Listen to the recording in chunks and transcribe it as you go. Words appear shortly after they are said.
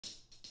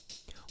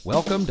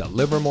Welcome to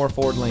Livermore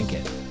Ford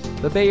Lincoln,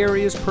 the Bay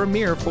Area's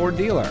premier Ford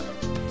dealer.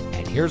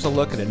 And here's a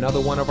look at another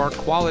one of our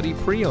quality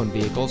pre-owned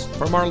vehicles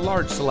from our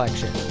large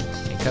selection.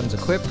 It comes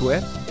equipped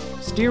with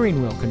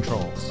steering wheel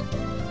controls,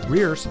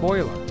 rear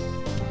spoiler,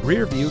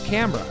 rear view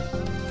camera,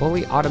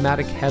 fully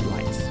automatic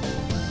headlights,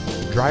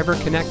 driver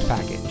connect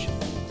package,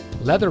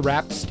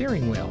 leather-wrapped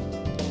steering wheel,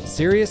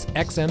 Sirius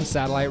XM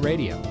satellite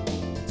radio,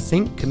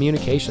 sync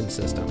communication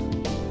system,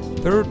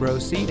 third row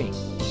seating,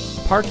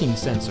 parking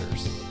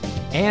sensors,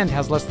 and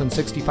has less than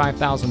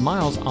 65,000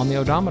 miles on the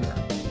odometer.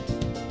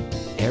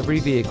 Every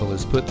vehicle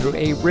is put through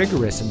a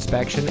rigorous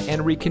inspection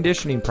and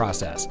reconditioning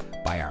process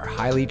by our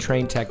highly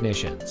trained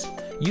technicians,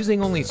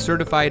 using only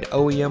certified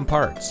OEM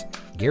parts,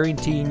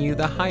 guaranteeing you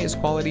the highest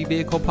quality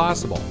vehicle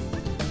possible.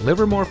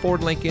 Livermore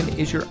Ford Lincoln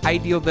is your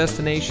ideal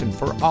destination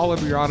for all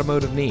of your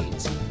automotive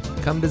needs.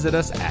 Come visit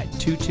us at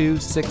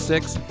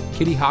 2266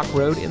 Kittyhawk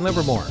Road in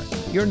Livermore.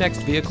 Your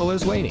next vehicle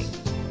is waiting.